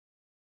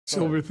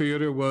Silver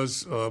Theater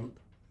was a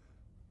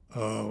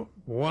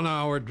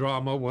 1-hour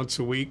drama once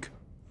a week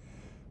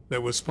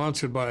that was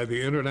sponsored by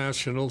the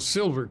International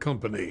Silver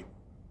Company.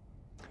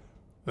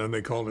 And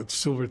they called it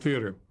Silver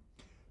Theater.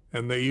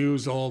 And they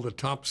used all the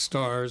top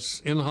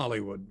stars in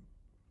Hollywood.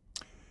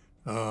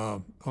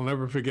 I'll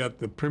never forget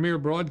the premiere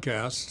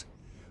broadcast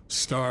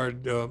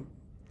starred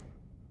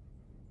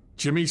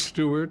Jimmy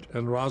Stewart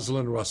and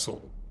Rosalind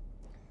Russell.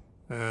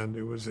 And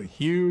it was a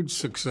huge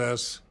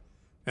success,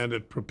 and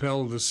it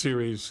propelled the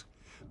series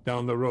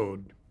down the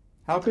road.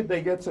 How could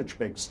they get such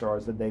big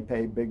stars? Did they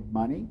pay big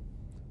money?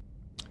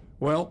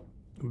 Well,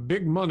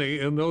 big money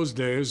in those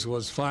days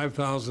was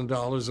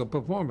 $5,000 a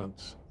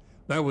performance.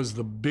 That was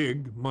the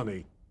big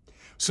money.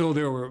 So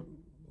there were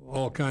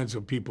all kinds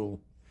of people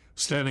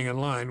standing in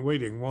line,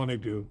 waiting,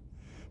 wanting to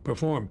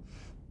perform.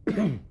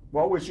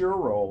 What was your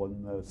role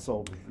in the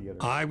Silver Theater?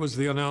 I was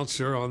the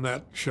announcer on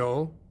that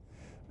show,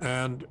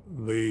 and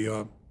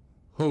the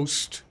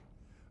host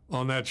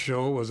on that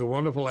show was a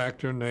wonderful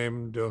actor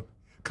named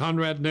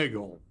Conrad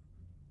Nagel,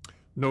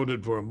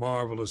 noted for a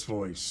marvelous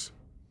voice.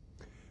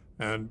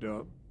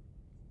 And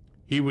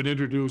he would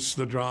introduce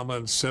the drama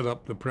and set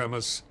up the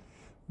premise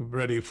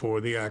ready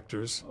for the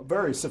actors. A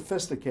very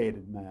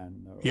sophisticated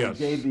man. Yes.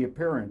 He gave the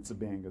appearance of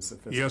being a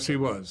sophisticated Yes, he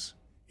was.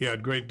 He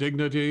had great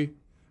dignity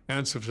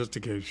and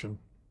sophistication.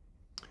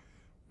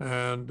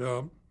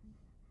 And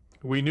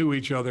we knew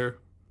each other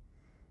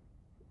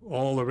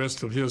all the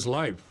rest of his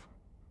life.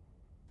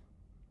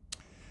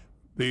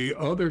 The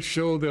other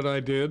show that I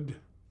did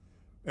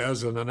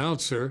as an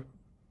announcer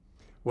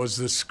was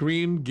the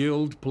Screen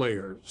Guild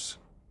Players,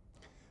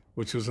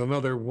 which was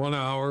another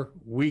 1-hour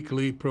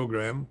weekly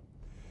program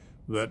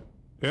that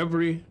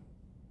every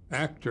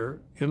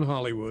actor in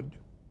Hollywood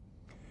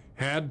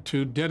had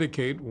to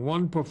dedicate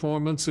one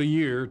performance a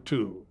year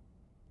to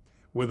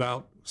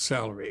without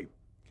salary.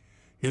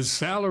 His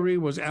salary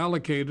was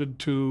allocated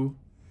to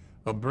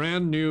a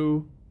brand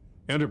new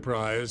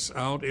enterprise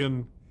out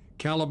in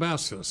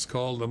Calabasas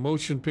called the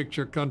Motion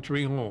Picture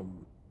Country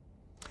Home.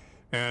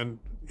 And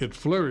it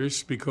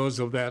flourished because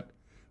of that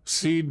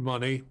seed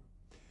money.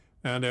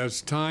 And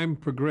as time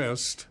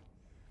progressed,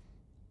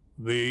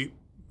 the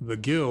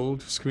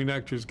Guild, Screen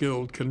Actors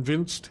Guild,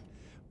 convinced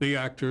the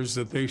actors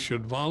that they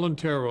should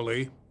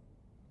voluntarily,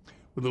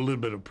 with a little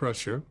bit of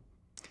pressure,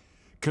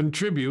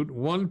 contribute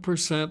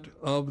 1%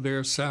 of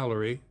their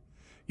salary,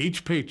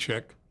 each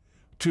paycheck,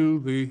 to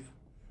the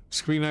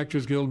Screen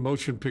Actors Guild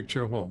Motion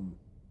Picture Home.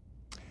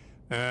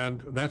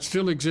 And that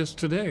still exists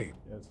today.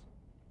 Yes.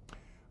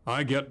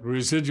 I get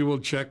residual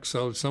checks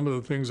of some of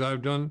the things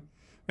I've done,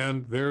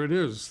 and there it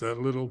is, that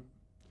little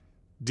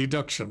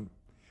deduction,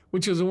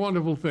 which is a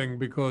wonderful thing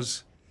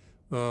because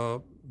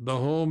the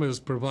home has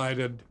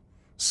provided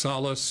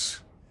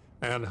solace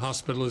and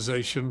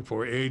hospitalization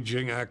for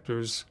aging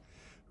actors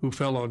who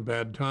fell on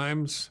bad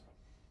times,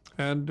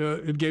 and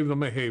it gave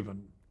them a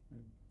haven.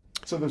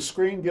 So the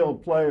Screen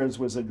Guild Players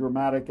was a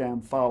dramatic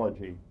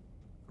anthology.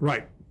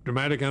 Right,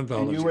 dramatic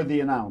anthology. And you were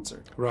the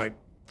announcer. Right.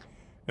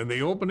 And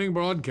the opening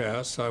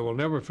broadcast, I will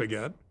never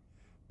forget,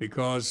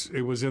 because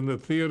it was in the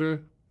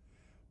theater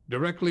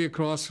directly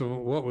across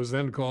from what was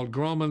then called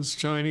Grauman's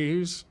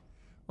Chinese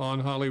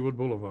on Hollywood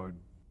Boulevard.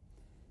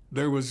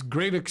 There was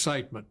great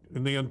excitement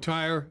in the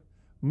entire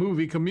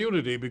movie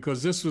community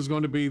because this was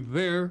going to be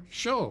their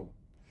show.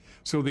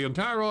 So the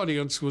entire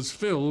audience was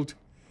filled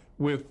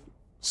with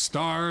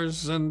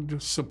stars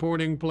and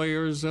supporting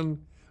players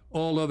and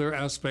all other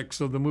aspects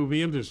of the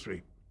movie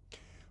industry.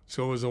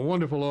 So it was a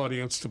wonderful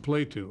audience to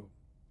play to.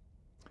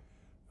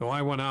 So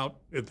I went out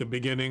at the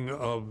beginning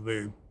of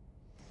the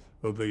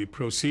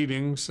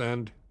proceedings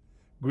and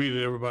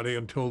greeted everybody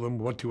and told them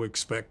what to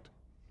expect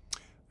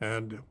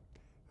and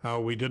how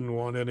we didn't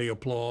want any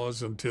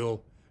applause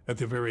until at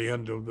the very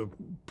end of the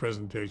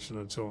presentation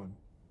and so on.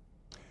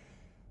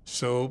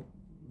 So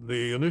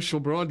the initial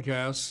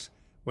broadcast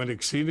went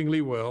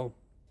exceedingly well,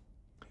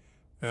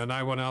 and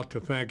I went out to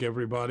thank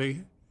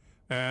everybody,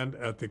 and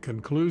at the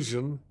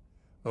conclusion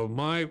of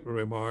my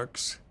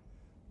remarks,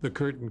 the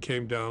curtain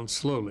came down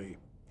slowly.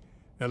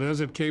 And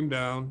as it came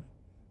down,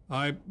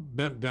 I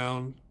bent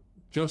down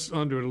just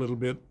under it a little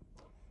bit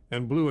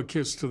and blew a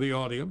kiss to the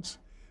audience,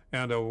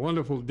 and a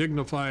wonderful,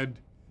 dignified,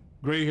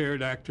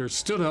 gray-haired actor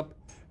stood up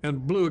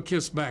and blew a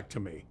kiss back to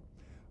me.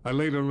 I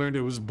later learned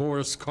it was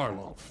Boris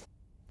Karloff.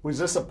 Was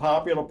this a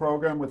popular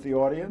program with the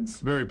audience?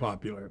 Very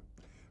popular.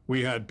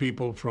 We had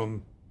people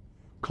from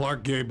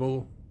Clark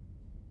Gable,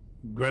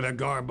 Greta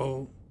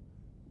Garbo,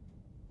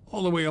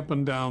 all the way up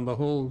and down the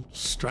whole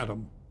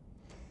stratum.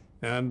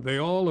 And they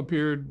all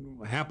appeared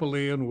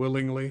happily and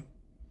willingly.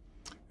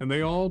 And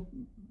they all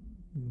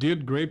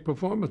did great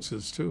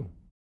performances, too.